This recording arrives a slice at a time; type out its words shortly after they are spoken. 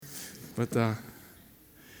But I'd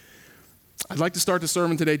like to start the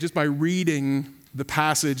sermon today just by reading the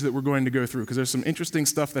passage that we're going to go through, because there's some interesting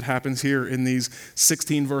stuff that happens here in these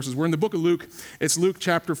 16 verses. We're in the book of Luke. It's Luke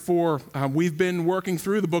chapter 4. We've been working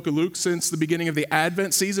through the book of Luke since the beginning of the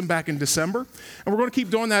Advent season back in December, and we're going to keep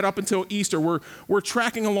doing that up until Easter. We're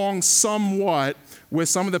tracking along somewhat with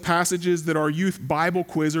some of the passages that our youth Bible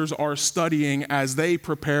quizzers are studying as they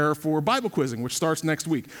prepare for Bible quizzing, which starts next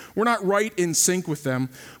week. We're not right in sync with them,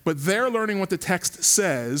 but they're learning what the text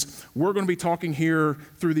says. We're going to be talking here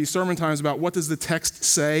through these sermon times about what does the text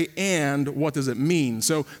say and what does it mean.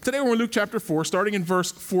 So today we're in Luke chapter 4, starting in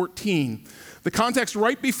verse 14. The context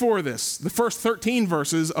right before this, the first 13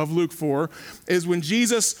 verses of Luke 4, is when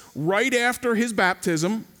Jesus, right after his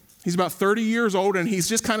baptism, he's about 30 years old, and he's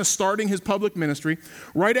just kind of starting his public ministry.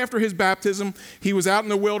 Right after his baptism, he was out in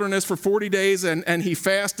the wilderness for 40 days, and he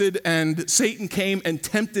fasted, and Satan came and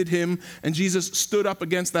tempted him, and Jesus stood up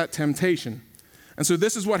against that temptation. And so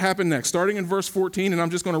this is what happened next, starting in verse 14, and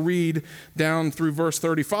I'm just going to read down through verse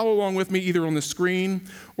 30. Follow along with me either on the screen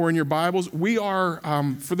or in your Bibles. We are,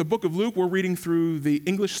 for the book of Luke, we're reading through the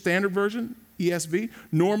English Standard Version, ESV.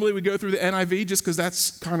 Normally we go through the NIV just because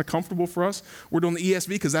that's kind of comfortable for us. We're doing the ESV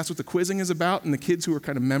because that's what the quizzing is about, and the kids who are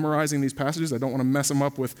kind of memorizing these passages, I don't want to mess them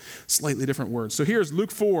up with slightly different words. So here's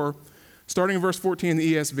Luke 4, starting in verse 14 in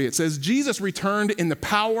the ESV. It says, Jesus returned in the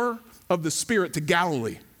power of the Spirit to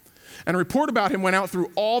Galilee, and a report about him went out through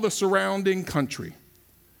all the surrounding country.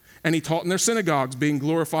 And he taught in their synagogues, being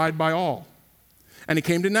glorified by all. And he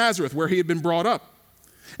came to Nazareth, where he had been brought up.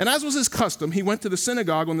 And as was his custom, he went to the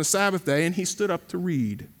synagogue on the Sabbath day, and he stood up to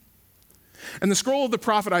read. And the scroll of the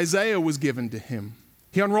prophet Isaiah was given to him.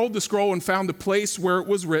 He unrolled the scroll and found the place where it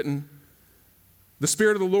was written, "The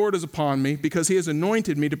Spirit of the Lord is upon me, because he has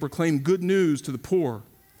anointed me to proclaim good news to the poor.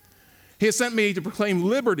 He has sent me to proclaim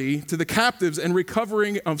liberty to the captives and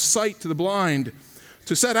recovering of sight to the blind,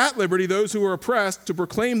 to set at liberty those who are oppressed, to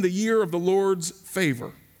proclaim the year of the Lord's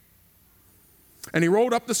favor." And he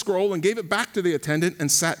rolled up the scroll and gave it back to the attendant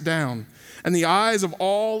and sat down. And the eyes of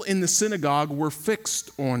all in the synagogue were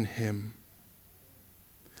fixed on him.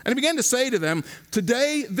 And he began to say to them,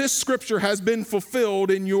 "Today this scripture has been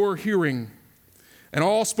fulfilled in your hearing." And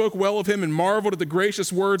all spoke well of him and marveled at the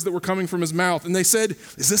gracious words that were coming from his mouth. And they said,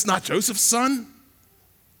 "Is this not Joseph's son?"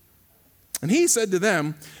 And he said to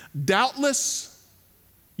them, "Doubtless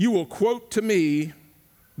you will quote to me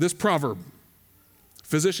this proverb,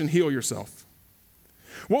 'Physician, heal yourself.'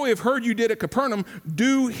 What we have heard you did at Capernaum,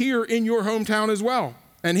 do here in your hometown as well."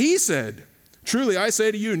 And he said, "Truly I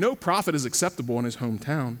say to you, no prophet is acceptable in his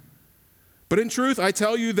hometown. But in truth, I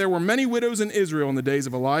tell you, there were many widows in Israel in the days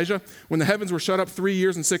of Elijah, when the heavens were shut up 3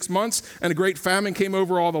 years and 6 months, and a great famine came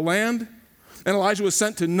over all the land. And Elijah was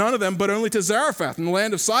sent to none of them, but only to Zarephath in the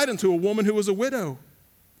land of Sidon, to a woman who was a widow.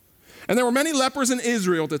 And there were many lepers in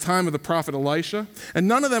Israel at the time of the prophet Elisha, and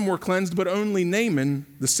none of them were cleansed, but only Naaman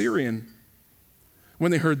the Syrian."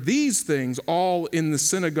 When they heard these things, all in the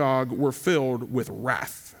synagogue were filled with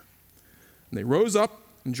wrath. And they rose up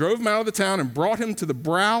and drove him out of the town and brought him to the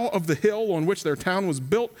brow of the hill on which their town was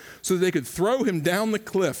built, so that they could throw him down the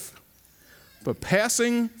cliff. But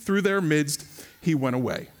passing through their midst, he went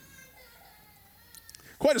away.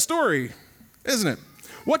 Quite a story, isn't it?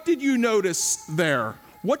 What did you notice there?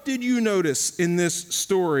 What did you notice in this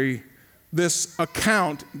story, this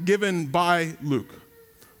account given by Luke?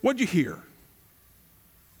 What did you hear?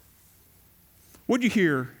 What did you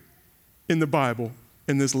hear in the Bible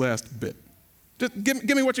in this last bit? Just give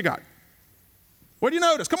me what you got. What do you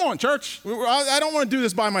notice? Come on, church. I don't want to do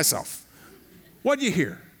this by myself. What do you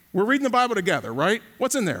hear? We're reading the Bible together, right?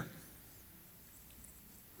 What's in there?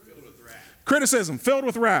 Filled with wrath. Criticism, filled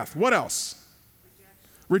with wrath. What else?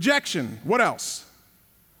 Rejection. What else?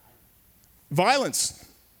 Violence.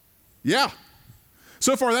 Yeah.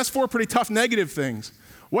 So far, that's 4 pretty tough negative things.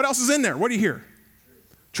 What else is in there? What do you hear?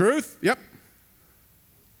 Truth. Yep.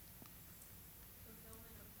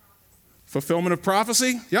 Fulfillment of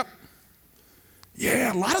prophecy. Yep.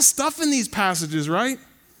 Yeah, a lot of stuff in these passages, right?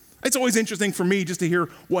 It's always interesting for me just to hear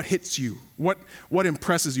what hits you, what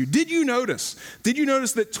impresses you. Did you notice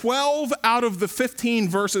that 12 out of the 15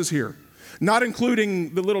 verses here, not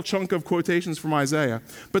including the little chunk of quotations from Isaiah,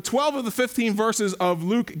 but 12 of the 15 verses of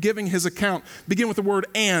Luke giving his account begin with the word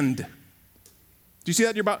 "and"? Do you see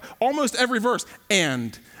that in your Bible? Almost every verse,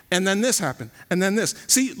 and then this happened, and then this.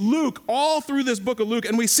 See, Luke, all through this book of Luke,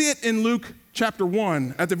 and we see it in Luke chapter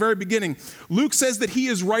 1 at the very beginning, Luke says that he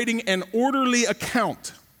is writing an orderly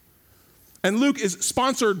account. And Luke is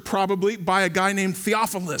sponsored probably by a guy named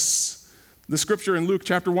Theophilus. The scripture in Luke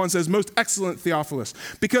chapter 1 says, most excellent Theophilus,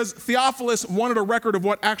 because Theophilus wanted a record of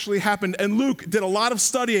what actually happened, and Luke did a lot of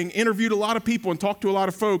studying, interviewed a lot of people, and talked to a lot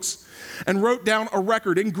of folks, and wrote down a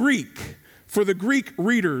record in Greek for the Greek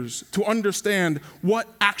readers to understand what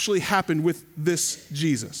actually happened with this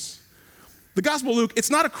Jesus. The Gospel of Luke, it's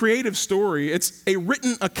not a creative story. It's a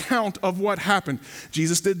written account of what happened.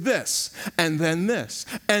 Jesus did this, and then this,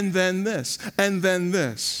 and then this, and then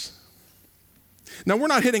this. Now, we're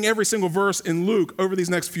not hitting every single verse in Luke over these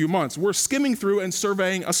next few months. We're skimming through and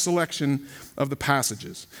surveying a selection of the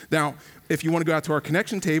passages. Now, if you want to go out to our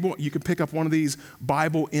connection table, you can pick up one of these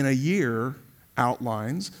Bible in a Year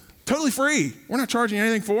outlines. Totally free. We're not charging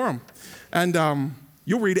anything for them. And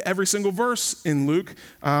you'll read every single verse in Luke,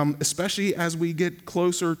 especially as we get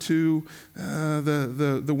closer to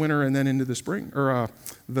the winter and then into the spring, or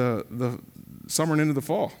the summer and into the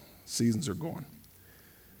fall. Seasons are gone.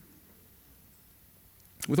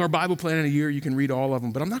 With our Bible plan in a year, you can read all of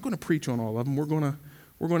them, but I'm not going to preach on all of them.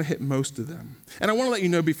 We're going to hit most of them. And I want to let you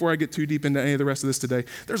know before I get too deep into any of the rest of this today,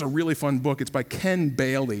 there's a really fun book. It's by Ken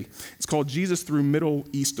Bailey. It's called Jesus Through Middle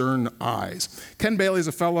Eastern Eyes. Ken Bailey is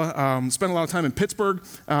a fella, spent a lot of time in Pittsburgh.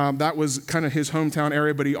 That was kind of his hometown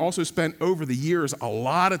area, but he also spent over the years a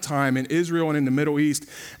lot of time in Israel and in the Middle East,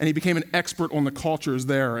 and he became an expert on the cultures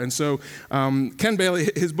there. And so Ken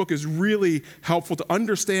Bailey, his book is really helpful to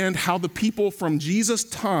understand how the people from Jesus'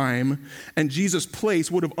 time and Jesus'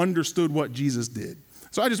 place would have understood what Jesus did.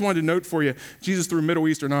 So I just wanted to note for you, Jesus Through Middle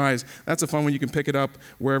Eastern Eyes. That's a fun one. You can pick it up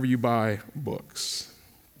wherever you buy books.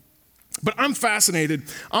 But I'm fascinated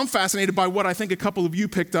by what I think a couple of you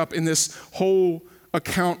picked up in this whole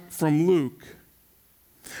account from Luke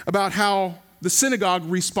about how the synagogue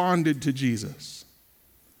responded to Jesus.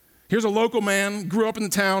 Here's a local man, grew up in the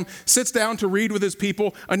town, sits down to read with his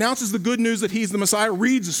people, announces the good news that he's the Messiah,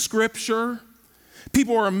 reads scripture.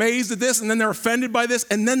 People are amazed at this, and then they're offended by this,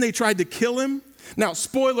 and then they tried to kill him. Now,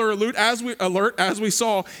 spoiler alert, as we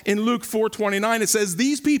saw in Luke 4:29, it says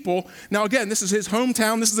these people, now again, this is his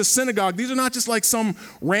hometown, this is a synagogue. These are not just like some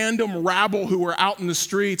random rabble who were out in the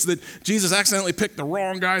streets that Jesus accidentally picked the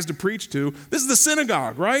wrong guys to preach to. This is the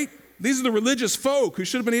synagogue, right? These are the religious folk who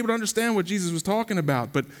should have been able to understand what Jesus was talking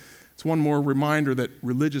about. But it's one more reminder that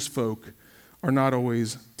religious folk are not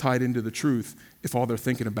always tied into the truth if all they're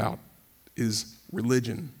thinking about is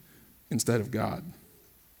religion instead of God.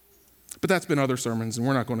 But that's been other sermons, and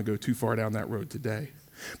we're not going to go too far down that road today.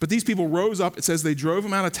 But these people rose up, it says they drove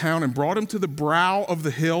him out of town and brought him to the brow of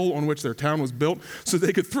the hill on which their town was built so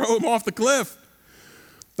they could throw him off the cliff.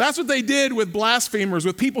 That's what they did with blasphemers,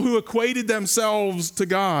 with people who equated themselves to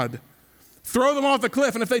God. Throw them off the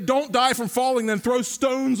cliff, and if they don't die from falling, then throw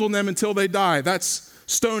stones on them until they die. That's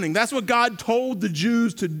stoning. That's what God told the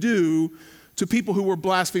Jews to do to people who were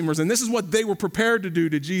blasphemers, and this is what they were prepared to do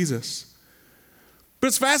to Jesus. But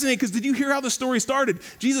it's fascinating because did you hear how the story started?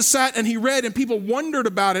 Jesus sat and he read and people wondered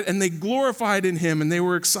about it and they glorified in him and they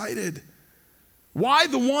were excited. Why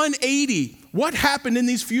the 180? What happened in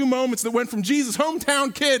these few moments that went from Jesus,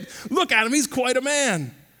 hometown kid, look at him, he's quite a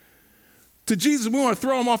man, to Jesus, we want to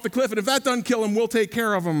throw him off the cliff, and if that doesn't kill him, we'll take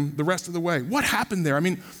care of him the rest of the way. What happened there? I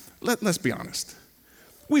mean, let's be honest.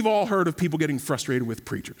 We've all heard of people getting frustrated with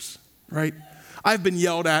preachers, right? I've been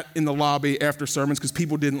yelled at in the lobby after sermons because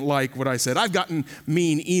people didn't like what I said. I've gotten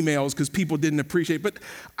mean emails because people didn't appreciate, but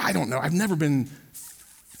I don't know. I've never been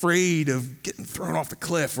afraid of getting thrown off the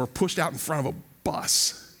cliff or pushed out in front of a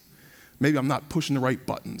bus. Maybe I'm not pushing the right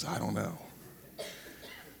buttons. I don't know.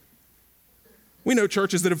 We know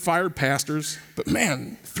churches that have fired pastors, but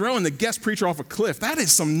man, throwing the guest preacher off a cliff, that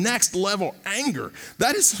is some next level anger.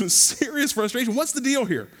 That is some serious frustration. What's the deal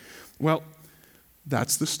here? Well,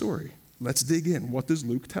 that's the story. Let's dig in. What does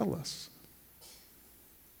Luke tell us?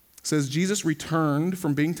 It says Jesus returned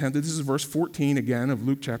from being tempted. This is verse 14 again of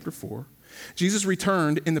Luke chapter 4. Jesus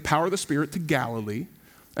returned in the power of the Spirit to Galilee,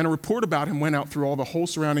 and a report about him went out through all the whole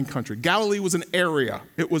surrounding country. Galilee was an area.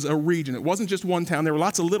 It was a region. It wasn't just one town. There were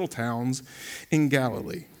lots of little towns in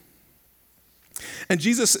Galilee. And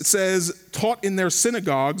Jesus, it says, taught in their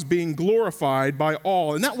synagogues, being glorified by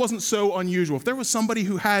all. And that wasn't so unusual. If there was somebody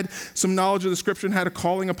who had some knowledge of the scripture and had a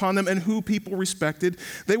calling upon them and who people respected,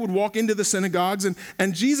 they would walk into the synagogues.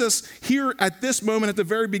 And Jesus, here at this moment, at the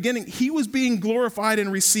very beginning, he was being glorified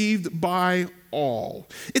and received by all.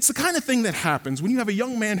 It's the kind of thing that happens when you have a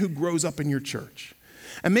young man who grows up in your church.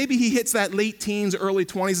 And maybe he hits that late teens, early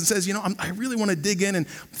 20s and says, I really want to dig in and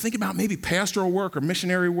think about maybe pastoral work or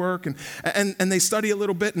missionary work. And they study a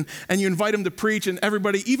little bit and you invite him to preach, and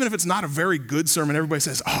everybody, even if it's not a very good sermon, everybody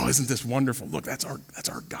says, oh, isn't this wonderful? Look, that's our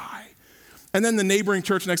guy. And then the neighboring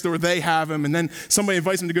church next door, they have him. And then somebody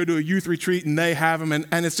invites him to go to a youth retreat and they have him. And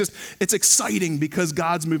it's exciting because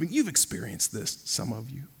God's moving. You've experienced this, some of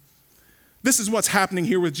you. This is what's happening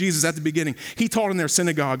here with Jesus at the beginning. He taught in their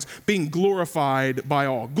synagogues, being glorified by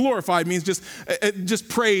all. Glorified means just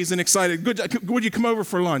praised and excited. Good, would you come over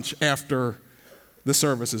for lunch after the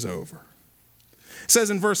service is over? It says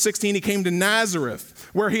in verse 16, he came to Nazareth,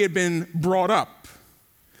 where he had been brought up.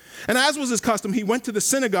 And as was his custom, he went to the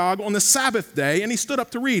synagogue on the Sabbath day, and he stood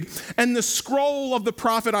up to read. And the scroll of the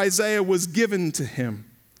prophet Isaiah was given to him.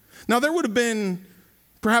 Now, there would have been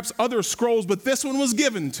perhaps other scrolls, but this one was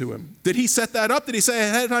given to him. Did he set that up? Did he say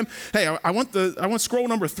ahead of time, hey, I want scroll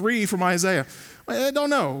number 3 from Isaiah? I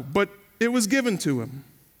don't know, but it was given to him.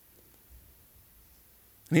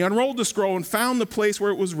 And he unrolled the scroll and found the place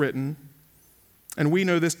where it was written. And we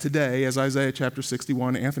know this today as Isaiah chapter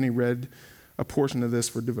 61. Anthony read a portion of this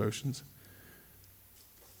for devotions.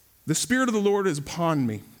 The Spirit of the Lord is upon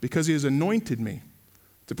me because he has anointed me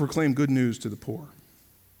to proclaim good news to the poor.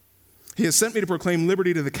 He has sent me to proclaim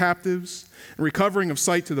liberty to the captives and recovering of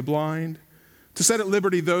sight to the blind, to set at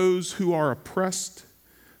liberty those who are oppressed,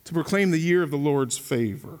 to proclaim the year of the Lord's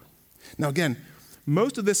favor. Now again,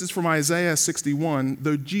 most of this is from Isaiah 61,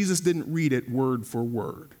 though Jesus didn't read it word for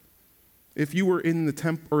word. If you were in the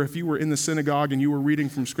temple or if you were in the synagogue and you were reading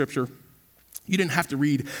from Scripture, you didn't have to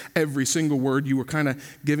read every single word. You were kind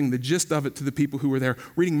of giving the gist of it to the people who were there,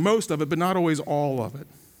 reading most of it, but not always all of it.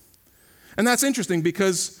 And that's interesting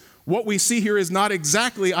because what we see here is not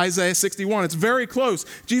exactly Isaiah 61. It's very close.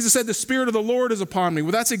 Jesus said, the Spirit of the Lord is upon me.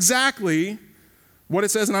 Well, that's exactly what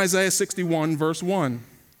it says in Isaiah 61, verse 1.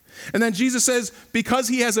 And then Jesus says, because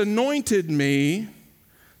he has anointed me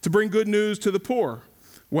to bring good news to the poor.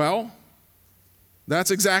 Well,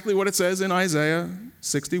 that's exactly what it says in Isaiah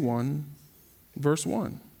 61, verse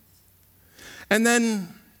 1. And then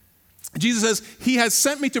Jesus says, he has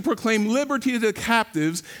sent me to proclaim liberty to the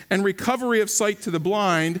captives and recovery of sight to the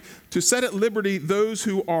blind, to set at liberty those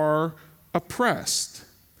who are oppressed.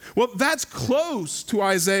 Well, that's close to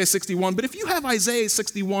Isaiah 61, but if you have Isaiah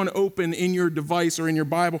 61 open in your device or in your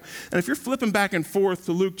Bible, and if you're flipping back and forth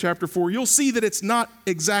to Luke chapter 4, you'll see that it's not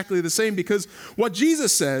exactly the same, because what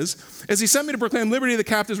Jesus says is he sent me to proclaim liberty to the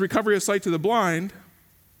captives, recovery of sight to the blind.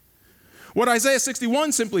 What Isaiah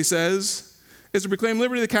 61 simply says is to proclaim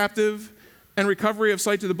liberty to the captive and recovery of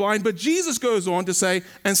sight to the blind, but Jesus goes on to say,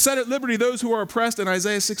 and set at liberty those who are oppressed, and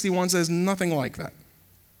Isaiah 61 says nothing like that.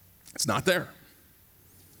 It's not there.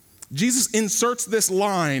 Jesus inserts this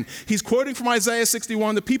line. He's quoting from Isaiah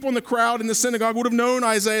 61. The people in the crowd in the synagogue would have known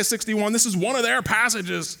Isaiah 61. This is one of their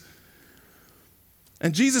passages.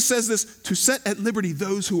 And Jesus says this, to set at liberty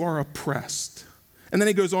those who are oppressed. And then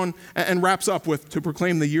he goes on and wraps up with, to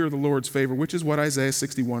proclaim the year of the Lord's favor, which is what Isaiah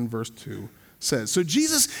 61 verse 2 says. So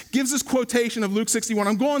Jesus gives this quotation of Luke 61.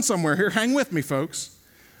 I'm going somewhere here. Hang with me, folks.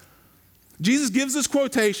 Jesus gives this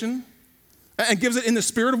quotation and gives it in the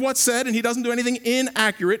spirit of what's said, and he doesn't do anything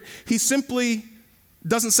inaccurate. He simply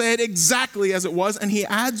doesn't say it exactly as it was, and he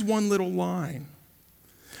adds one little line.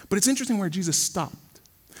 But it's interesting where Jesus stopped,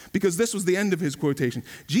 because this was the end of his quotation.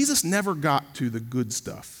 Jesus never got to the good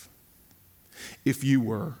stuff. If you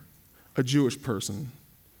were a Jewish person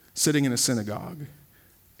sitting in a synagogue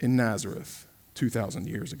in Nazareth 2,000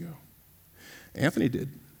 years ago. Anthony did.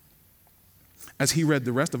 As he read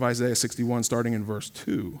the rest of Isaiah 61, starting in verse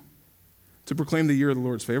 2, to proclaim the year of the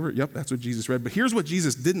Lord's favor. Yep, that's what Jesus read. But here's what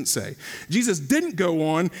Jesus didn't say. Jesus didn't go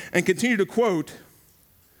on and continue to quote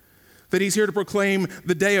that he's here to proclaim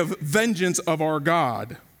the day of vengeance of our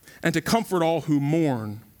God and to comfort all who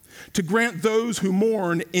mourn, to grant those who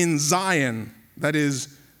mourn in Zion, that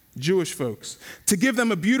is, Jewish folks, to give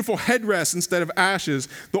them a beautiful headdress instead of ashes,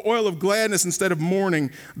 the oil of gladness instead of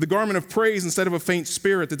mourning, the garment of praise instead of a faint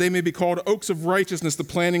spirit, that they may be called oaks of righteousness, the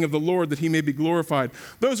planting of the Lord, that he may be glorified.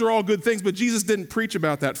 Those are all good things, but Jesus didn't preach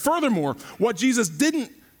about that. Furthermore, what Jesus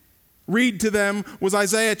didn't read to them was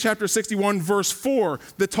Isaiah chapter 61, verse 4,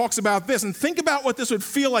 that talks about this. And think about what this would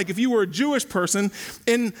feel like if you were a Jewish person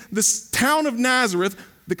in this town of Nazareth,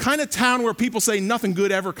 the kind of town where people say nothing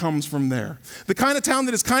good ever comes from there. The kind of town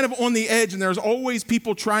that is kind of on the edge and there's always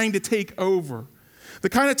people trying to take over. The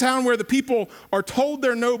kind of town where the people are told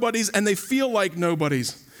they're nobodies and they feel like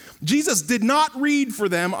nobodies. Jesus did not read for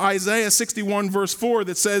them Isaiah 61 verse 4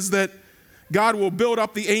 that says that God will build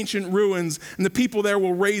up the ancient ruins and the people there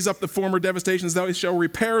will raise up the former devastations. They shall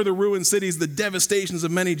repair the ruined cities, the devastations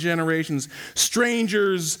of many generations.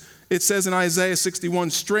 Strangers, it says in Isaiah 61,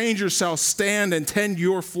 strangers shall stand and tend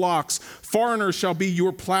your flocks. Foreigners shall be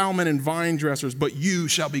your plowmen and vine dressers, but you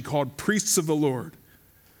shall be called priests of the Lord.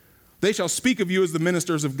 They shall speak of you as the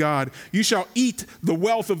ministers of God. You shall eat the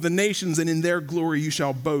wealth of the nations, and in their glory you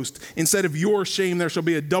shall boast. Instead of your shame, there shall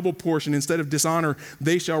be a double portion. Instead of dishonor,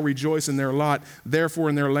 they shall rejoice in their lot. Therefore,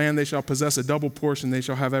 in their land they shall possess a double portion. They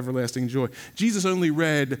shall have everlasting joy. Jesus only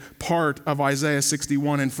read part of Isaiah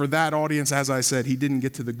 61, and for that audience, as I said, he didn't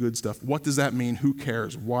get to the good stuff. What does that mean? Who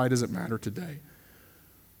cares? Why does it matter today?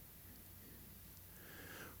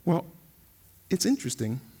 Well, it's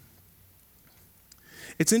interesting.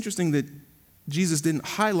 It's interesting that Jesus didn't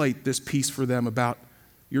highlight this piece for them about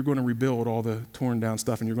you're going to rebuild all the torn down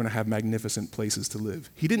stuff and you're going to have magnificent places to live.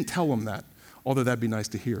 He didn't tell them that, although that'd be nice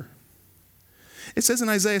to hear. It says in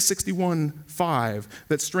Isaiah 61:5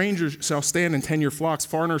 that strangers shall stand and tend your flocks,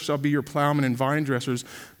 foreigners shall be your plowmen and vine dressers,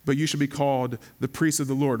 but you shall be called the priests of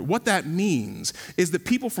the Lord. What that means is that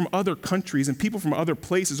people from other countries and people from other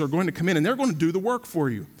places are going to come in and they're going to do the work for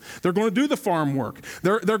you. They're going to do the farm work.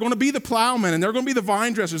 They're going to be the plowmen and they're going to be the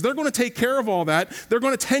vine dressers. They're going to take care of all that. They're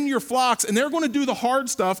going to tend your flocks and they're going to do the hard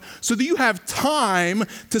stuff so that you have time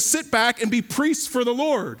to sit back and be priests for the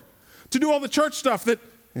Lord, to do all the church stuff that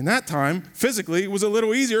in that time, physically, it was a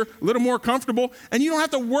little easier, a little more comfortable, and you don't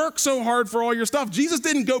have to work so hard for all your stuff. Jesus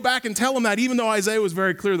didn't go back and tell them that, even though Isaiah was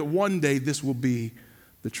very clear that one day this will be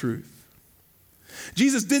the truth.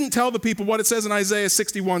 Jesus didn't tell the people what it says in Isaiah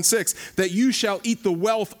 61:6, that you shall eat the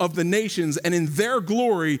wealth of the nations, and in their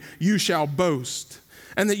glory you shall boast.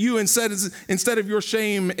 And that you, instead of your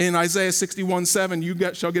shame in Isaiah 61:7,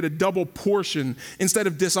 you shall get a double portion. Instead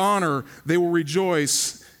of dishonor, they will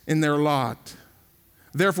rejoice in their lot.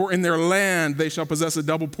 Therefore, in their land, they shall possess a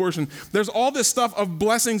double portion. There's all this stuff of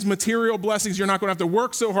blessings, material blessings. You're not going to have to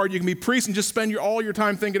work so hard. You can be priests and just spend all your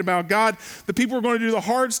time thinking about God. The people are going to do the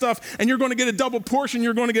hard stuff, and you're going to get a double portion.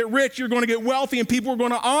 You're going to get rich. You're going to get wealthy, and people are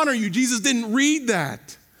going to honor you. Jesus didn't read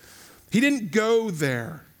that. He didn't go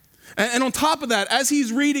there. And on top of that, as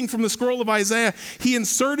he's reading from the scroll of Isaiah, he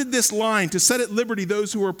inserted this line to set at liberty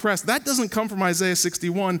those who are oppressed. That doesn't come from Isaiah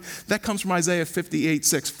 61. That comes from Isaiah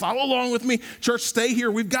 58:6. Follow along with me. Church, stay here.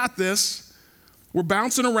 We've got this. We're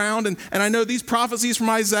bouncing around. And I know these prophecies from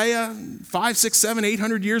Isaiah, 5, 6, 7,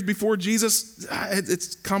 800 years before Jesus,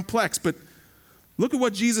 it's complex. But look at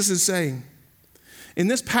what Jesus is saying. In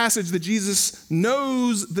this passage that Jesus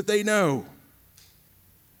knows that they know,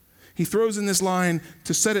 he throws in this line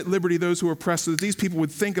to set at liberty those who are oppressed so that these people would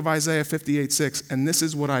think of Isaiah 58:6. And this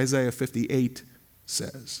is what Isaiah 58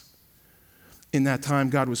 says. In that time,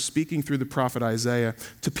 God was speaking through the prophet Isaiah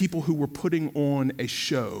to people who were putting on a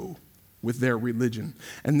show with their religion.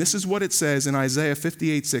 And this is what it says in Isaiah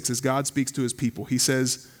 58:6 as God speaks to his people. He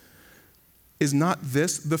says, is not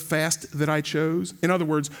this the fast that I chose? In other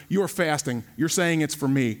words, you're fasting. You're saying it's for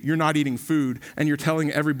me. You're not eating food, and you're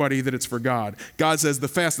telling everybody that it's for God. God says the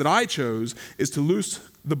fast that I chose is to loose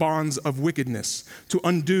the bonds of wickedness, to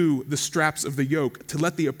undo the straps of the yoke, to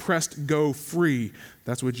let the oppressed go free.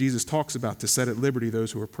 That's what Jesus talks about, to set at liberty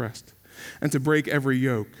those who are oppressed, and to break every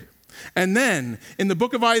yoke. And then, in the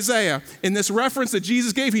book of Isaiah, in this reference that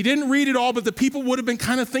Jesus gave, he didn't read it all, but the people would have been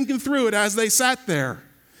kind of thinking through it as they sat there.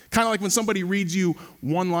 Kind of like when somebody reads you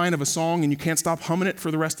one line of a song and you can't stop humming it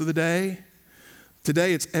for the rest of the day.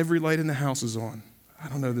 Today, it's every light in the house is on. I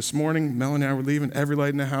don't know, this morning, Mel and I were leaving, every light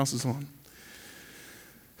in the house is on.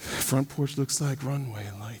 Front porch looks like runway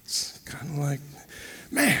lights. Kind of like,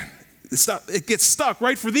 man, it gets stuck,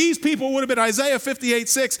 right? For these people, it would have been Isaiah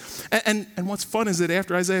 58:6. And what's fun is that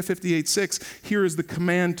after Isaiah 58:6, here is the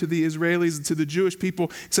command to the Israelis and to the Jewish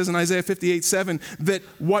people. It says in Isaiah 58:7 that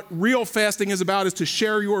what real fasting is about is to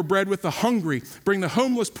share your bread with the hungry. Bring the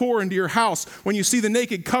homeless poor into your house. When you see the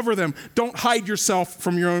naked, cover them. Don't hide yourself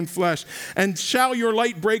from your own flesh. And shall your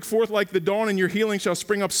light break forth like the dawn, and your healing shall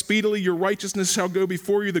spring up speedily. Your righteousness shall go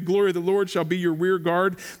before you. The glory of the Lord shall be your rear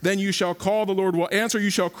guard. Then you shall call, the Lord will answer. You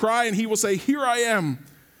shall cry, and he will say, here I am.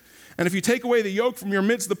 And if you take away the yoke from your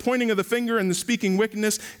midst, the pointing of the finger and the speaking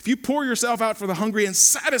wickedness, if you pour yourself out for the hungry and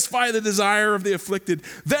satisfy the desire of the afflicted,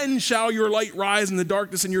 then shall your light rise in the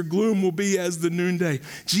darkness and your gloom will be as the noonday.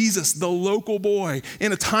 Jesus, the local boy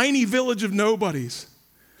in a tiny village of nobodies,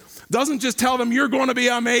 doesn't just tell them you're going to be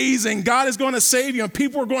amazing. God is going to save you and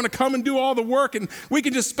people are going to come and do all the work and we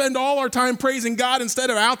can just spend all our time praising God instead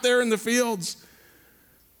of out there in the fields.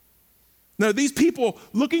 Now, these people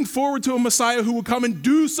looking forward to a Messiah who will come and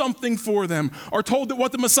do something for them are told that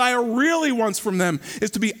what the Messiah really wants from them is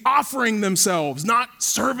to be offering themselves, not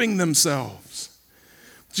serving themselves.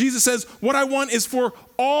 Jesus says, what I want is for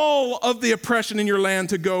all of the oppression in your land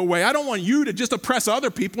to go away. I don't want you to just oppress other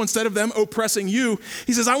people instead of them oppressing you.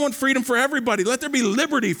 He says, I want freedom for everybody. Let there be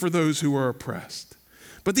liberty for those who are oppressed.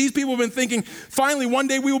 But these people have been thinking, finally, one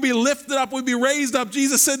day we will be lifted up, we'll be raised up.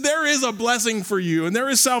 Jesus said, there is a blessing for you, and there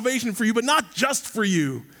is salvation for you, but not just for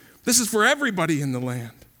you. This is for everybody in the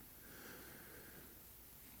land.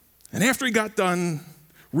 And after he got done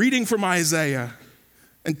reading from Isaiah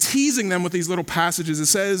and teasing them with these little passages, it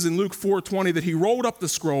says in Luke 4:20 that he rolled up the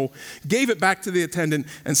scroll, gave it back to the attendant,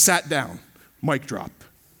 and sat down. Mic drop,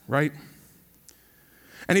 right?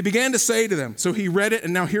 And he began to say to them, so he read it,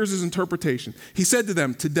 and now here's his interpretation. He said to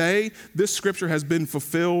them, today this scripture has been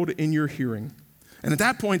fulfilled in your hearing. And at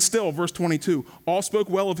that point still, verse 22, all spoke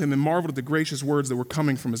well of him and marveled at the gracious words that were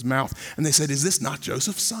coming from his mouth. And they said, is this not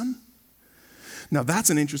Joseph's son? Now that's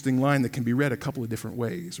an interesting line that can be read a couple of different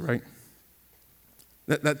ways, right?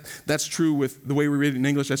 That's true with the way we read it in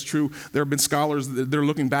English. That's true. There have been scholars that are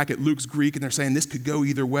looking back at Luke's Greek and they're saying this could go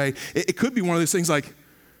either way. It could be one of those things like,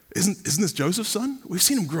 Isn't this Joseph's son? We've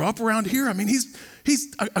seen him grow up around here. I mean, he's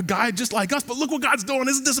a guy just like us, but look what God's doing.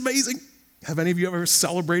 Isn't this amazing? Have any of you ever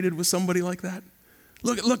celebrated with somebody like that?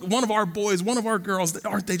 Look, one of our boys, one of our girls,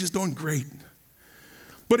 aren't they just doing great?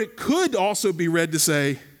 But it could also be read to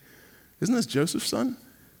say, isn't this Joseph's son?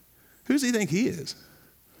 Who does he think he is?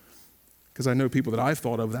 Because I know people that I've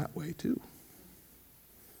thought of that way too.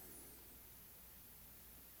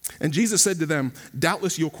 And Jesus said to them,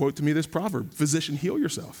 doubtless you'll quote to me this proverb, physician, heal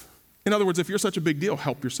yourself. In other words, if you're such a big deal,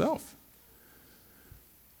 help yourself.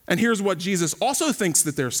 And here's what Jesus also thinks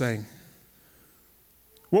that they're saying.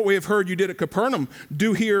 What we have heard you did at Capernaum,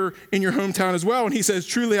 do here in your hometown as well. And he says,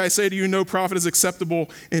 truly I say to you, no prophet is acceptable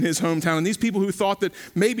in his hometown. And these people who thought that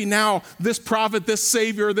maybe now this prophet, this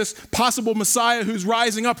savior, this possible Messiah who's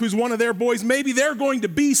rising up, who's one of their boys, maybe they're going to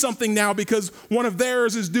be something now because one of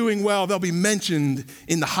theirs is doing well. They'll be mentioned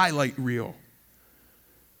in the highlight reel.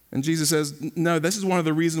 And Jesus says, no, this is one of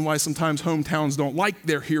the reasons why sometimes hometowns don't like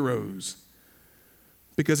their heroes.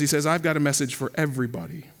 Because he says, I've got a message for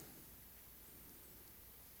everybody.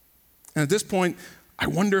 And at this point, I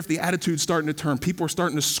wonder if the attitude's starting to turn. People are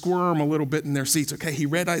starting to squirm a little bit in their seats. Okay, he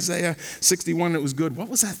read Isaiah 61, it was good. What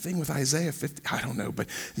was that thing with Isaiah 50? I don't know, but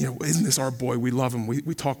isn't this our boy? We love him.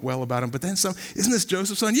 We talk well about him. But then some, isn't this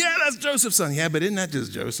Joseph's son? Yeah, that's Joseph's son. Yeah, but isn't that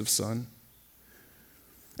just Joseph's son?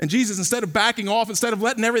 And Jesus, instead of backing off, instead of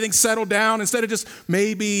letting everything settle down, instead of just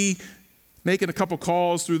maybe making a couple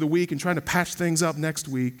calls through the week and trying to patch things up next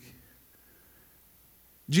week,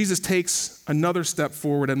 Jesus takes another step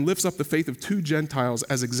forward and lifts up the faith of two Gentiles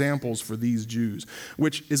as examples for these Jews,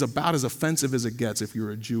 which is about as offensive as it gets if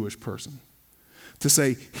you're a Jewish person. To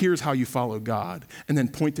say, here's how you follow God, and then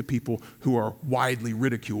point to people who are widely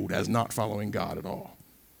ridiculed as not following God at all.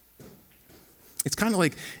 It's kind of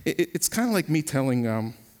like me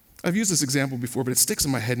telling, I've used this example before, but it sticks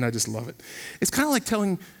in my head and I just love it. It's kind of like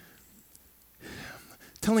telling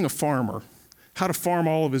a farmer how to farm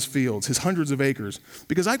all of his fields, his hundreds of acres,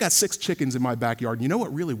 because I got 6 chickens in my backyard. And you know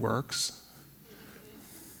what really works?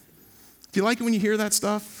 Do you like it when you hear that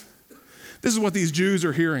stuff? This is what these Jews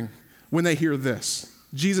are hearing when they hear this.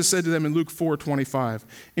 Jesus said to them in Luke 4:25,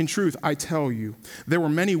 in truth, I tell you, there were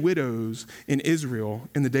many widows in Israel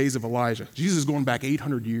in the days of Elijah. Jesus is going back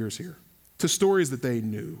 800 years here to stories that they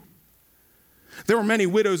knew. There were many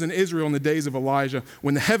widows in Israel in the days of Elijah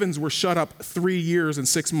when the heavens were shut up 3 years and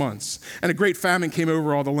 6 months, and a great famine came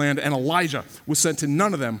over all the land, and Elijah was sent to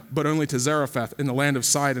none of them, but only to Zarephath in the land of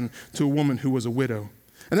Sidon, to a woman who was a widow.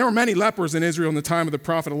 And there were many lepers in Israel in the time of the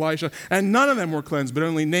prophet Elisha, and none of them were cleansed, but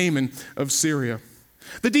only Naaman of Syria.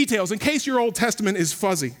 The details, in case your Old Testament is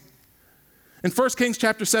fuzzy. In 1 Kings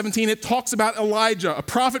chapter 17, it talks about Elijah, a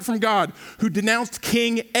prophet from God, who denounced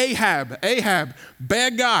King Ahab. Ahab,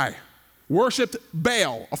 bad guy. Worshipped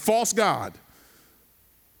Baal, a false god.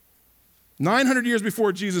 900 years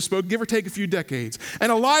before Jesus spoke, give or take a few decades.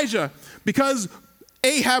 And Elijah, because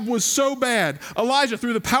Ahab was so bad, Elijah,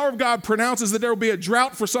 through the power of God, pronounces that there will be a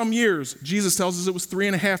drought for some years. Jesus tells us it was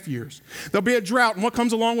 3.5 years. There'll be a drought. And what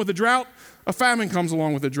comes along with the drought? A famine comes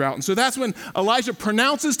along with the drought. And so that's when Elijah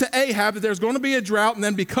pronounces to Ahab that there's going to be a drought. And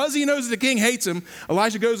then because he knows that the king hates him,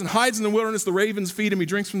 Elijah goes and hides in the wilderness. The ravens feed him. He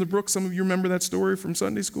drinks from the brook. Some of you remember that story from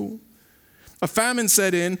Sunday school. A famine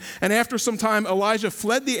set in, and after some time, Elijah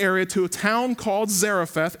fled the area to a town called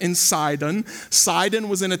Zarephath in Sidon. Sidon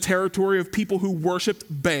was in a territory of people who worshiped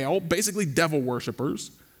Baal, basically devil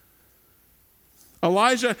worshipers.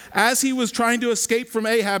 Elijah, as he was trying to escape from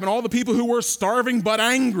Ahab and all the people who were starving but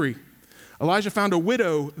angry, Elijah found a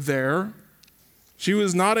widow there. She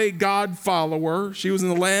was not a God follower. She was in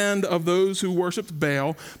the land of those who worshiped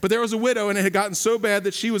Baal. But there was a widow, and it had gotten so bad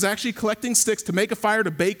that she was actually collecting sticks to make a fire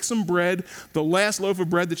to bake some bread, the last loaf of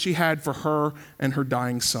bread that she had for her and her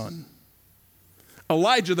dying son.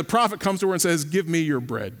 Elijah, the prophet, comes to her and says, give me your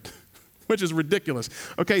bread. which is ridiculous.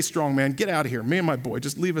 Okay, strong man, get out of here. Me and my boy,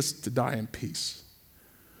 just leave us to die in peace.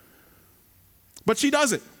 But she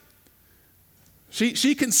does it.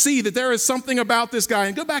 She can see that there is something about this guy.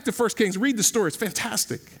 And go back to 1 Kings, read the story. It's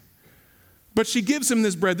fantastic. But she gives him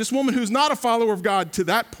this bread. This woman who's not a follower of God to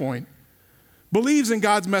that point, believes in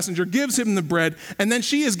God's messenger, gives him the bread, and then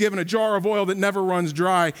she is given a jar of oil that never runs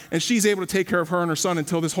dry, and she's able to take care of her and her son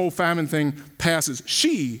until this whole famine thing passes.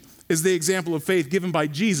 She is the example of faith given by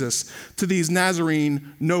Jesus to these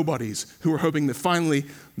Nazarene nobodies who are hoping that finally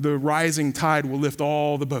the rising tide will lift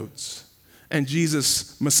all the boats. And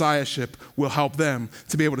Jesus' messiahship will help them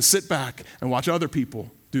to be able to sit back and watch other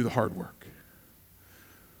people do the hard work.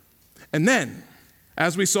 And then,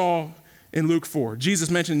 as we saw in Luke 4, Jesus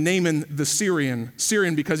mentioned Naaman the Syrian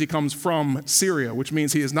because he comes from Syria, which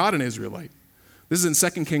means he is not an Israelite. This is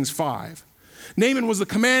in 2 Kings 5. Naaman was the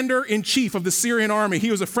commander-in-chief of the Syrian army.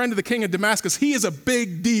 He was a friend of the king of Damascus. He is a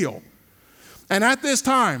big deal. And at this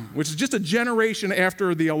time, which is just a generation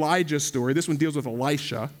after the Elijah story, this one deals with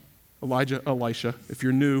Elisha. Elisha. If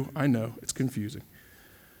you're new, I know, it's confusing.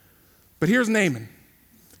 But here's Naaman.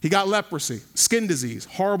 He got leprosy, skin disease,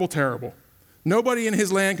 horrible, terrible. Nobody in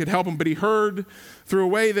his land could help him, but he heard through a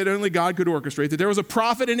way that only God could orchestrate that there was a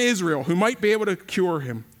prophet in Israel who might be able to cure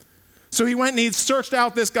him. So he went and he searched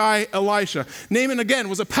out this guy, Elisha. Naaman, again,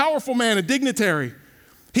 was a powerful man, a dignitary.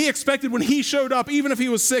 He expected when he showed up, even if he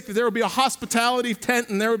was sick, that there would be a hospitality tent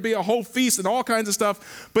and there would be a whole feast and all kinds of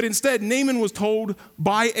stuff. But instead, Naaman was told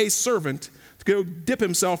by a servant to go dip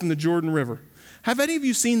himself in the Jordan River. Have any of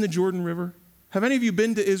you seen the Jordan River? Have any of you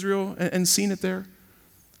been to Israel and seen it there?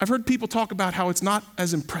 I've heard people talk about how it's not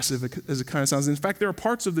as impressive as it kind of sounds. In fact, there are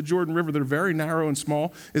parts of the Jordan River that are very narrow and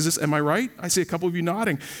small. Am I right? I see a couple of you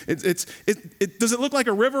nodding. Does it look like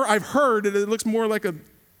a river? I've heard that it looks more like a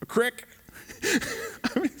creek.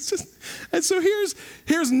 I mean, it's just, and so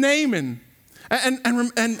here's Naaman,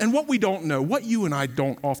 and what we don't know, what you and I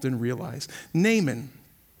don't often realize, Naaman,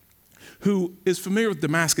 who is familiar with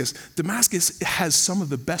Damascus. Damascus has some of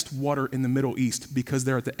the best water in the Middle East because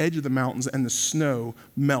they're at the edge of the mountains and the snow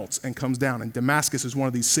melts and comes down. And Damascus is one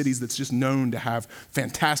of these cities that's just known to have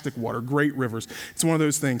fantastic water, great rivers. It's one of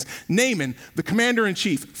those things. Naaman, the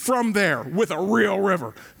commander-in-chief, from there with a real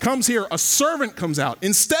river, comes here. A servant comes out.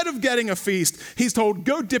 Instead of getting a feast, he's told,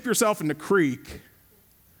 go dip yourself in the creek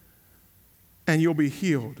and you'll be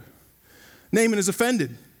healed. Naaman is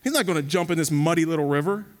offended. He's not going to jump in this muddy little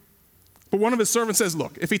river. But one of his servants says,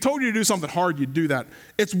 look, if he told you to do something hard, you'd do that.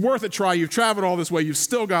 It's worth a try. You've traveled all this way. You've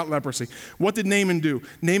still got leprosy. What did Naaman do?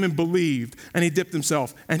 Naaman believed, and he dipped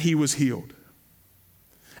himself, and he was healed.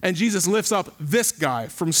 And Jesus lifts up this guy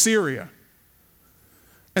from Syria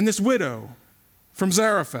and this widow from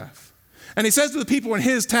Zarephath. And he says to the people in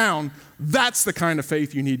his town, that's the kind of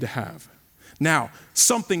faith you need to have. Now,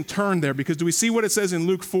 something turned there, because do we see what it says in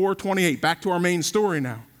Luke 4:28? Back to our main story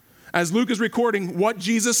now. As Luke is recording what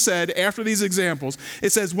Jesus said after these examples,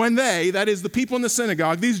 it says, when they, that is the people in the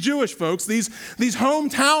synagogue, these Jewish folks, these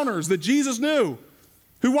hometowners that Jesus knew,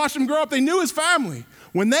 who watched him grow up, they knew his family.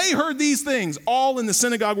 When they heard these things, all in the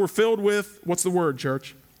synagogue were filled with, what's the word,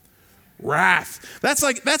 church? Wrath.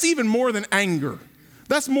 That's even more than anger.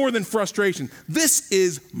 That's more than frustration. This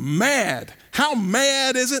is mad. How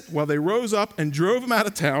mad is it? Well, they rose up and drove him out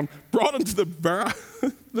of town, brought him to the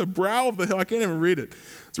brow of the hill. I can't even read it.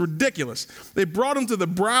 It's ridiculous. They brought him to the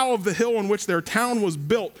brow of the hill on which their town was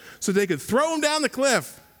built so they could throw him down the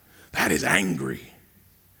cliff. That is angry.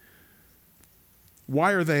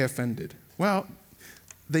 Why are they offended? Well,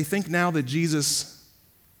 they think now that Jesus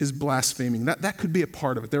is blaspheming. That could be a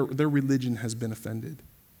part of it. Their religion has been offended.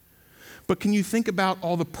 But can you think about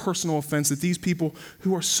all the personal offense that these people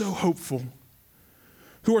who are so hopeful,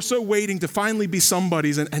 who are so waiting to finally be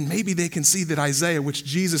somebody's, and maybe they can see that Isaiah, which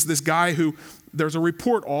Jesus, this guy who, there's a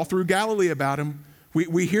report all through Galilee about him.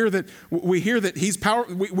 We hear that he's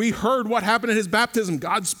powerful. We heard what happened at his baptism.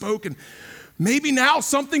 God spoke, and maybe now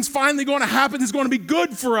something's finally going to happen that's going to be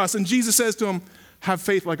good for us. And Jesus says to him, have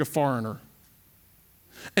faith like a foreigner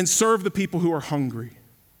and serve the people who are hungry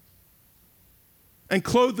and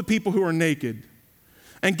clothe the people who are naked.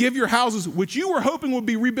 And give your houses, which you were hoping would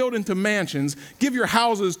be rebuilt into mansions, give your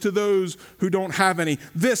houses to those who don't have any.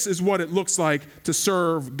 This is what it looks like to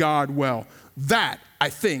serve God well. That, I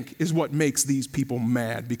think, is what makes these people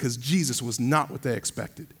mad, because Jesus was not what they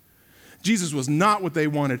expected. Jesus was not what they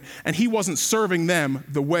wanted, and he wasn't serving them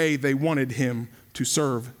the way they wanted him to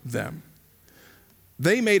serve them.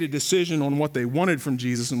 They made a decision on what they wanted from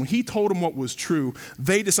Jesus, and when he told them what was true,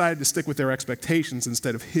 they decided to stick with their expectations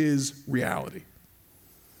instead of his reality.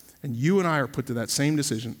 And you and I are put to that same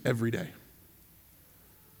decision every day.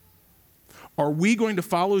 Are we going to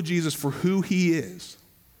follow Jesus for who he is?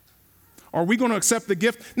 Are we going to accept the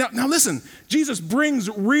gift? Now listen, Jesus brings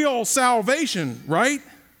real salvation, right?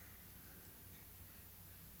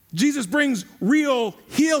 Jesus brings real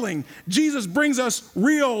healing. Jesus brings us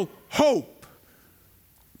real hope.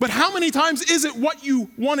 But how many times is it what you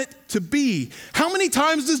want it to be? How many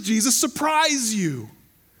times does Jesus surprise you?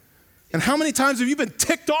 And how many times have you been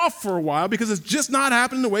ticked off for a while because it's just not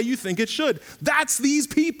happening the way you think it should? That's these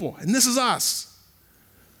people, and this is us.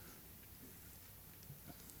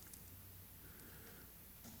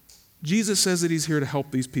 Jesus says that he's here to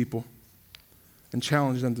help these people and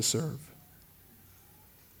challenge them to serve.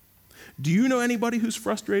 Do you know anybody who's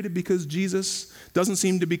frustrated because Jesus doesn't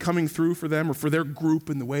seem to be coming through for them or for their group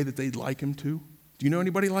in the way that they'd like him to? Do you know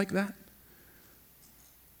anybody like that?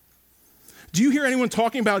 Do you hear anyone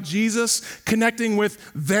talking about Jesus connecting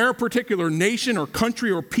with their particular nation or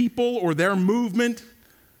country or people or their movement?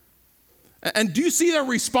 And do you see their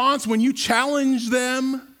response when you challenge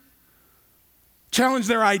them, challenge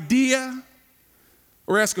their idea,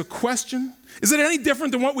 or ask a question? Is it any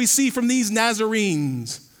different than what we see from these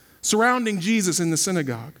Nazarenes surrounding Jesus in the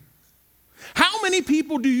synagogue? How many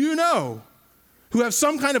people do you know who have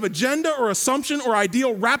some kind of agenda or assumption or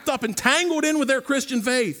ideal wrapped up and tangled in with their Christian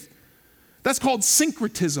faith? That's called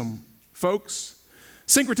syncretism, folks.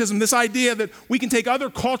 Syncretism, this idea that we can take other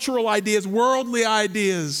cultural ideas, worldly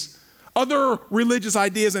ideas, other religious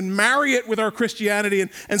ideas, and marry it with our Christianity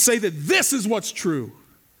and say that this is what's true.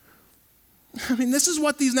 I mean, this is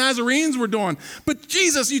what these Nazarenes were doing. But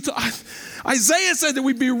Jesus, Isaiah said that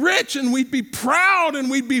we'd be rich and we'd be proud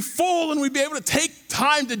and we'd be full and we'd be able to take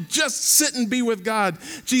time to just sit and be with God.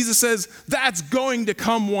 Jesus says that's going to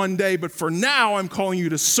come one day, but for now I'm calling you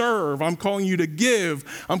to serve, I'm calling you to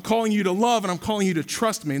give, I'm calling you to love, and I'm calling you to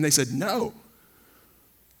trust me. And they said no,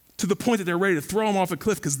 to the point that they're ready to throw him off a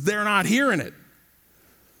cliff because they're not hearing it.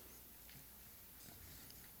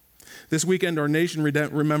 This weekend, our nation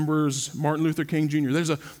remembers Martin Luther King Jr.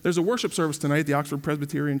 There's a worship service tonight at the Oxford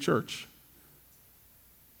Presbyterian Church.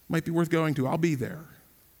 Might be worth going to. I'll be there.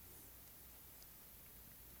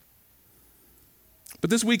 But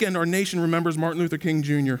this weekend, our nation remembers Martin Luther King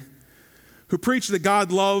Jr., who preached that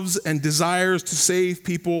God loves and desires to save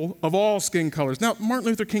people of all skin colors. Now, Martin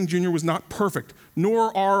Luther King Jr. was not perfect,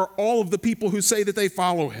 nor are all of the people who say that they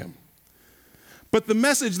follow him. But the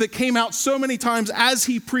message that came out so many times as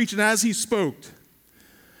he preached and as he spoke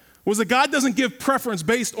was that God doesn't give preference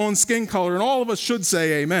based on skin color, and all of us should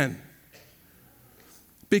say amen.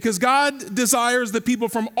 Because God desires that people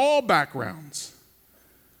from all backgrounds,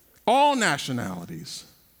 all nationalities,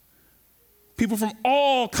 people from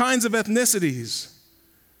all kinds of ethnicities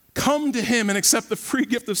come to him and accept the free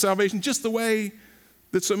gift of salvation just the way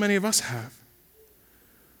that so many of us have.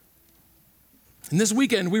 And this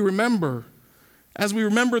weekend as we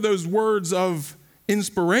remember those words of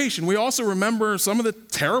inspiration, we also remember some of the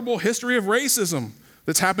terrible history of racism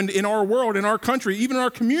that's happened in our world, in our country, even in our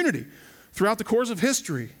community throughout the course of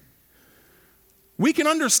history. We can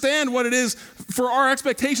understand what it is for our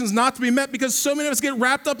expectations not to be met because so many of us get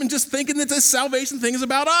wrapped up in just thinking that this salvation thing is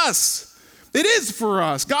about us. It is for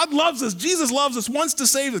us. God loves us. Jesus loves us, wants to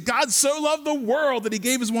save us. God so loved the world that he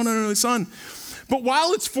gave his one and only son. But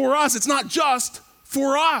while it's for us, it's not just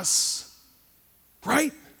for us.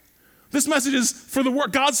 Right? This message is for the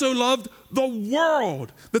world. God so loved the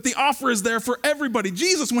world that the offer is there for everybody.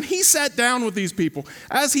 Jesus, when he sat down with these people,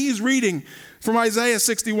 as he's reading from Isaiah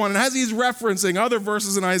 61, and as he's referencing other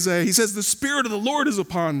verses in Isaiah, he says, the Spirit of the Lord is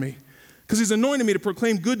upon me because he's anointed me to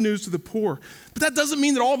proclaim good news to the poor. But that doesn't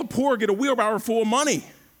mean that all the poor get a wheelbarrow full of money.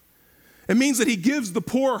 It means that he gives the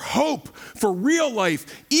poor hope for real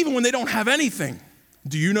life, even when they don't have anything.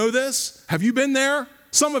 Do you know this? Have you been there?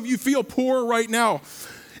 Some of you feel poor right now.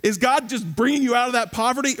 Is God just bringing you out of that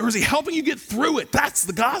poverty, or is he helping you get through it? That's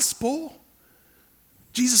the gospel.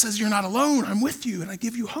 Jesus says, you're not alone. I'm with you, and I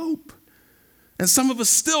give you hope. And some of us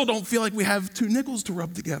still don't feel like we have two nickels to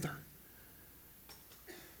rub together.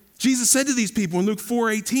 Jesus said to these people in Luke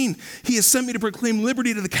 4:18, he has sent me to proclaim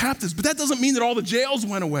liberty to the captives, but that doesn't mean that all the jails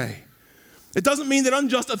went away. It doesn't mean that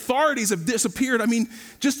unjust authorities have disappeared. I mean,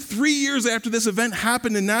 just 3 years after this event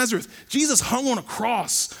happened in Nazareth, Jesus hung on a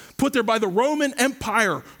cross, put there by the Roman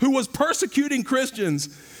Empire, who was persecuting Christians.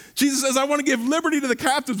 Jesus says, I want to give liberty to the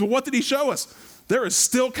captives, but what did he show us? There is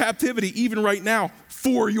still captivity, even right now,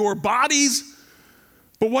 for your bodies.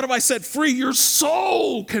 But what have I set free? Your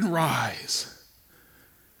soul can rise.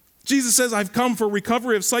 Jesus says, I've come for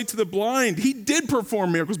recovery of sight to the blind. He did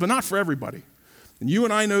perform miracles, but not for everybody. And you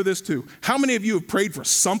and I know this too. How many of you have prayed for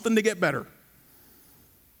something to get better?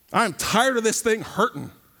 I'm tired of this thing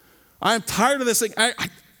hurting. I'm tired of this thing.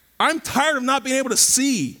 I'm tired of not being able to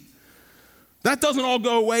see. That doesn't all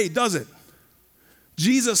go away, does it?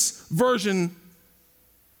 Jesus' version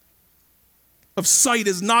of sight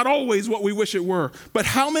is not always what we wish it were. But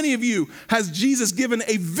how many of you has Jesus given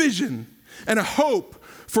a vision and a hope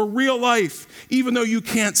for real life, even though you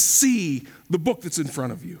can't see the book that's in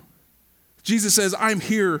front of you? Jesus says, I'm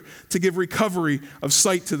here to give recovery of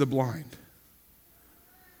sight to the blind.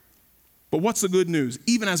 But what's the good news?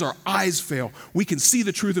 Even as our eyes fail, we can see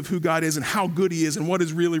the truth of who God is and how good he is and what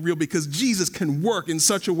is really real, because Jesus can work in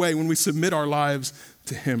such a way when we submit our lives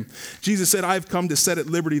to him. Jesus said, I've come to set at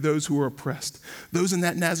liberty those who are oppressed. Those in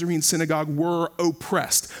that Nazarene synagogue were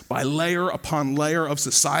oppressed by layer upon layer of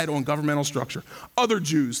societal and governmental structure. Other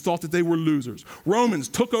Jews thought that they were losers. Romans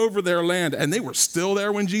took over their land, and they were still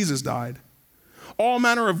there when Jesus died. All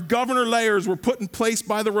manner of governor layers were put in place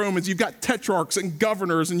by the Romans. You've got tetrarchs and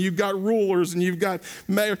governors, and you've got rulers, and you've got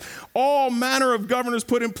mayors. All manner of governors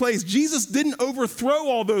put in place. Jesus didn't overthrow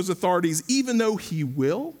all those authorities, even though he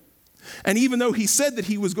will, and even though he said that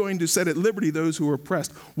he was going to set at liberty those who were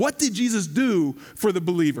oppressed. What did Jesus do for the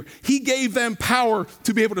believer? He gave them power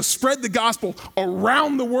to be able to spread the gospel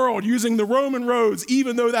around the world using the Roman roads,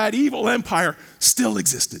 even though that evil empire still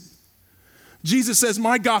existed. Jesus says,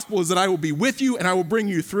 my gospel is that I will be with you and I will bring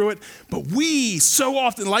you through it. But we so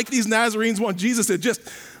often, like these Nazarenes, want Jesus to just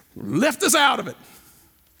lift us out of it.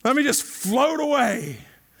 Let me just float away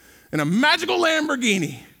in a magical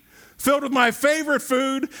Lamborghini filled with my favorite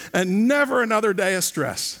food and never another day of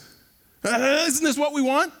stress. Isn't this what we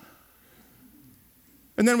want?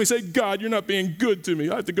 And then we say, God, you're not being good to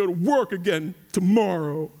me. I have to go to work again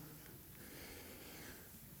tomorrow.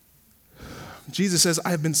 Jesus says,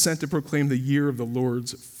 I have been sent to proclaim the year of the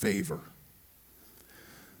Lord's favor.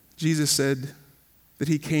 Jesus said that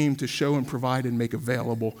he came to show and provide and make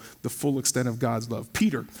available the full extent of God's love.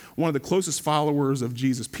 Peter, one of the closest followers of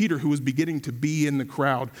Jesus, Peter, who was beginning to be in the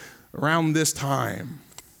crowd around this time,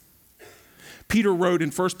 Peter wrote in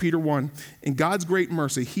 1 Peter 1, in God's great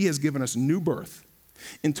mercy, he has given us new birth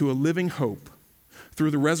into a living hope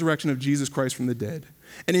through the resurrection of Jesus Christ from the dead,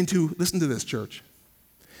 and into, listen to this, church,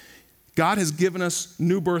 God has given us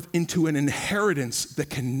new birth into an inheritance that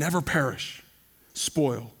can never perish,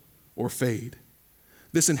 spoil, or fade.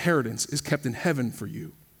 This inheritance is kept in heaven for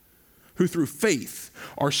you, who through faith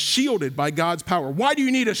are shielded by God's power. Why do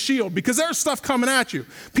you need a shield? Because there's stuff coming at you.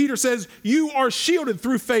 Peter says, you are shielded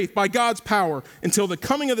through faith by God's power until the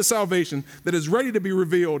coming of the salvation that is ready to be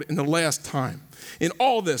revealed in the last time. In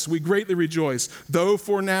all this, we greatly rejoice, though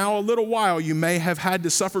for now a little while you may have had to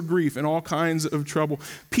suffer grief and all kinds of trouble.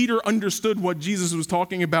 Peter understood what Jesus was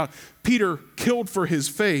talking about. Peter, killed for his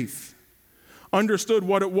faith, understood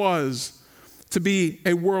what it was to be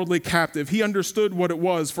a worldly captive. He understood what it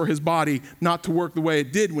was for his body not to work the way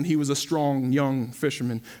it did when he was a strong young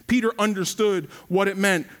fisherman. Peter understood what it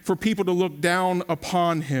meant for people to look down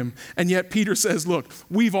upon him. And yet Peter says, look,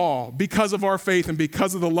 we've all, because of our faith and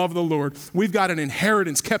because of the love of the Lord, we've got an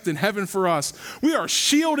inheritance kept in heaven for us. We are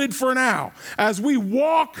shielded for now as we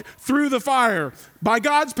walk through the fire by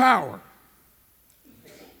God's power.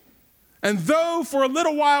 And though for a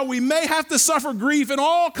little while we may have to suffer grief and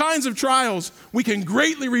all kinds of trials, we can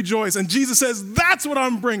greatly rejoice. And Jesus says, that's what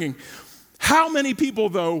I'm bringing. How many people,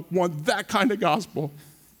 though, want that kind of gospel?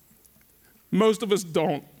 Most of us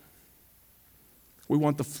don't. We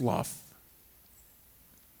want the fluff.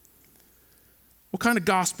 What kind of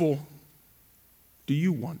gospel do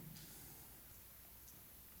you want?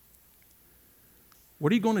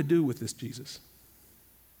 What are you going to do with this Jesus?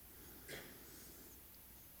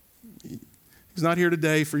 He's not here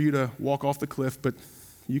today for you to walk off the cliff, but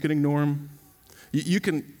you can ignore him. You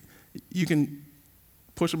can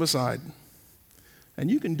push him aside. And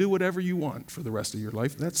you can do whatever you want for the rest of your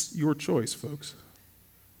life. That's your choice, folks.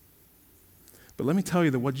 But let me tell you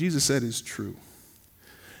that what Jesus said is true.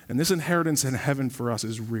 And this inheritance in heaven for us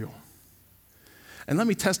is real. And let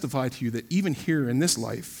me testify to you that even here in this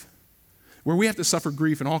life, where we have to suffer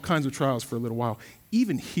grief and all kinds of trials for a little while,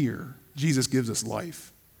 even here, Jesus gives us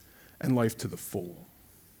life. And life to the full.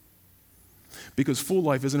 Because full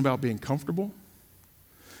life isn't about being comfortable.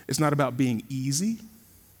 It's not about being easy.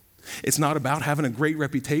 It's not about having a great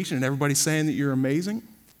reputation and everybody saying that you're amazing.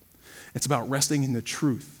 It's about resting in the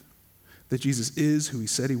truth that Jesus is who he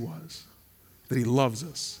said he was, that he loves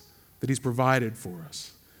us, that he's provided for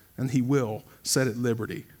us, and he will set at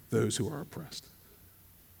liberty those who are oppressed.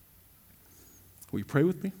 Will you pray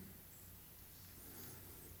with me?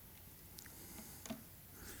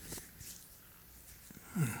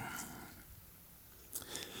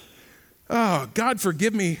 Oh, God,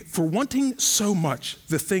 forgive me for wanting so much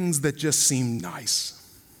the things that just seem nice.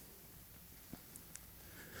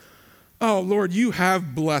 Oh, Lord, you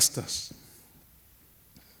have blessed us.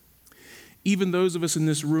 Even those of us in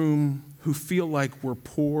this room who feel like we're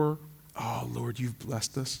poor, oh, Lord, you've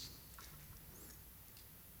blessed us.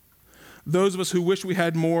 Those of us who wish we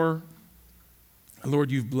had more,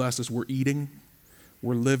 Lord, you've blessed us. We're eating,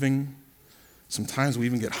 we're living. Sometimes we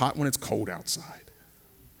even get hot when it's cold outside.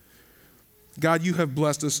 God, you have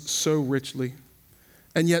blessed us so richly,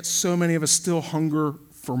 and yet so many of us still hunger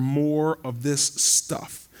for more of this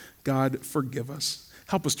stuff. God, forgive us.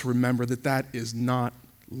 Help us to remember that that is not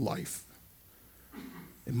life.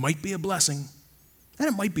 It might be a blessing, and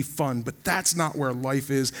it might be fun, but that's not where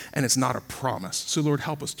life is, and it's not a promise. So, Lord,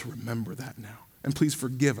 help us to remember that now. And please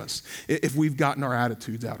forgive us if we've gotten our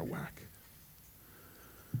attitudes out of whack.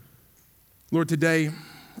 Lord, today,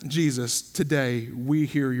 Jesus, today we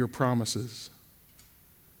hear your promises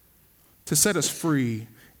to set us free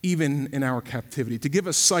even in our captivity, to give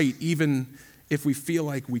us sight even if we feel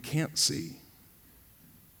like we can't see.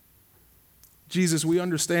 Jesus, we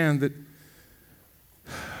understand that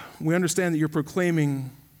you're proclaiming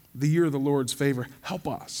the year of the Lord's favor. Help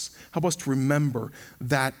us to remember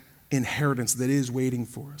that inheritance that is waiting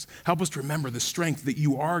for us. Help us to remember the strength that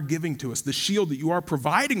you are giving to us, the shield that you are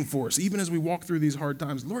providing for us, even as we walk through these hard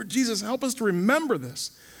times. Lord Jesus, help us to remember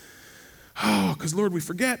this. Oh, because Lord, we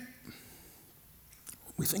forget.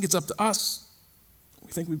 We think it's up to us.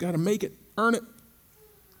 We think we've got to make it, earn it.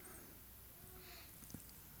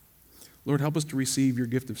 Lord, help us to receive your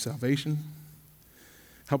gift of salvation.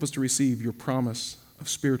 Help us to receive your promise of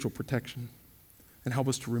spiritual protection. And help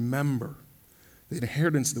us to remember the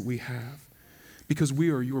inheritance that we have, because we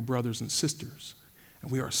are your brothers and sisters,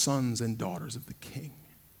 and we are sons and daughters of the King.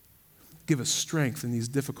 Give us strength in these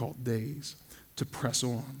difficult days to press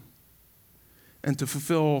on and to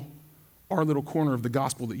fulfill our little corner of the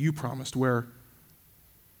gospel that you promised, where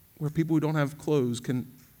people who don't have clothes can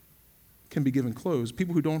be given clothes.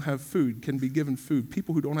 People who don't have food can be given food.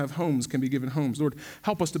 People who don't have homes can be given homes. Lord,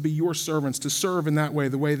 help us to be your servants, to serve in that way,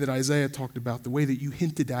 the way that Isaiah talked about, the way that you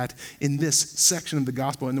hinted at in this section of the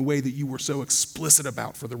gospel, and the way that you were so explicit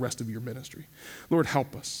about for the rest of your ministry. Lord,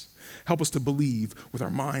 help us. Help us to believe with our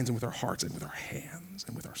minds and with our hearts and with our hands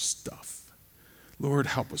and with our stuff. Lord,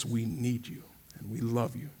 help us. We need you and we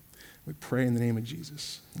love you. We pray in the name of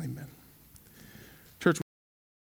Jesus. Amen.